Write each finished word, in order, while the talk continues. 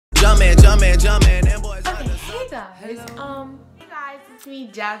jumpin', them boys. Okay, hey guys, it's me,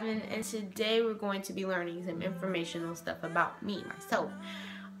 Jasmine, and today we're going to be learning some informational stuff about me, myself.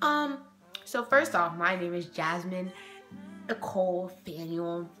 So first off, my name is Jasmine Nicole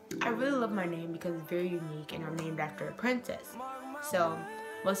Faniel. I really love my name because it's very unique and I'm named after a princess. So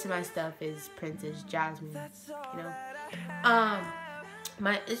most of my stuff is Princess Jasmine, you know.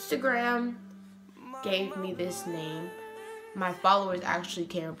 My Instagram gave me this name. My followers actually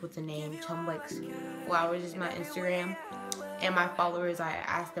came up with the name. Tumblix Flowers is my Instagram. And my followers, I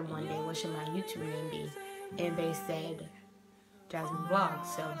asked them one day, what should my YouTube name be? And they said JazzyVlogs.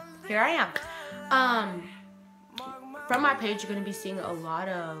 So here I am. From my page, you're going to be seeing a lot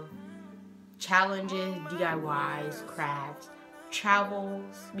of challenges, DIYs, crafts, travels,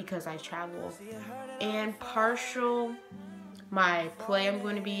 because I travel, and partial my play I'm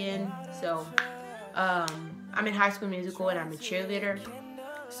going to be in. So I'm in High School Musical and I'm a cheerleader,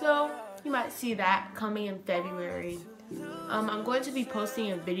 so you might see that coming in February. I'm going to be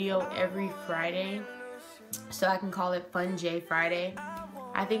posting a video every Friday, so I can call it Fun J Friday.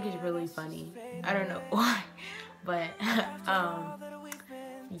 I think it's really funny. I don't know why, but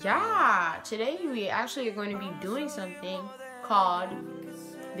yeah, today we actually are going to be doing something called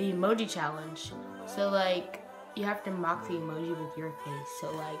the emoji challenge. So like, you have to mock the emoji with your face. So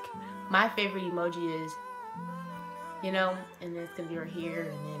like, my favorite emoji is, you know, and then it's gonna be right here,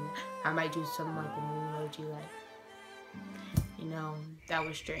 and then I might do something like a new emoji, like, you know, that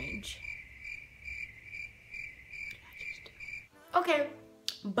was strange. Okay,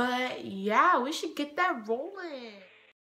 but yeah, we should get that rolling.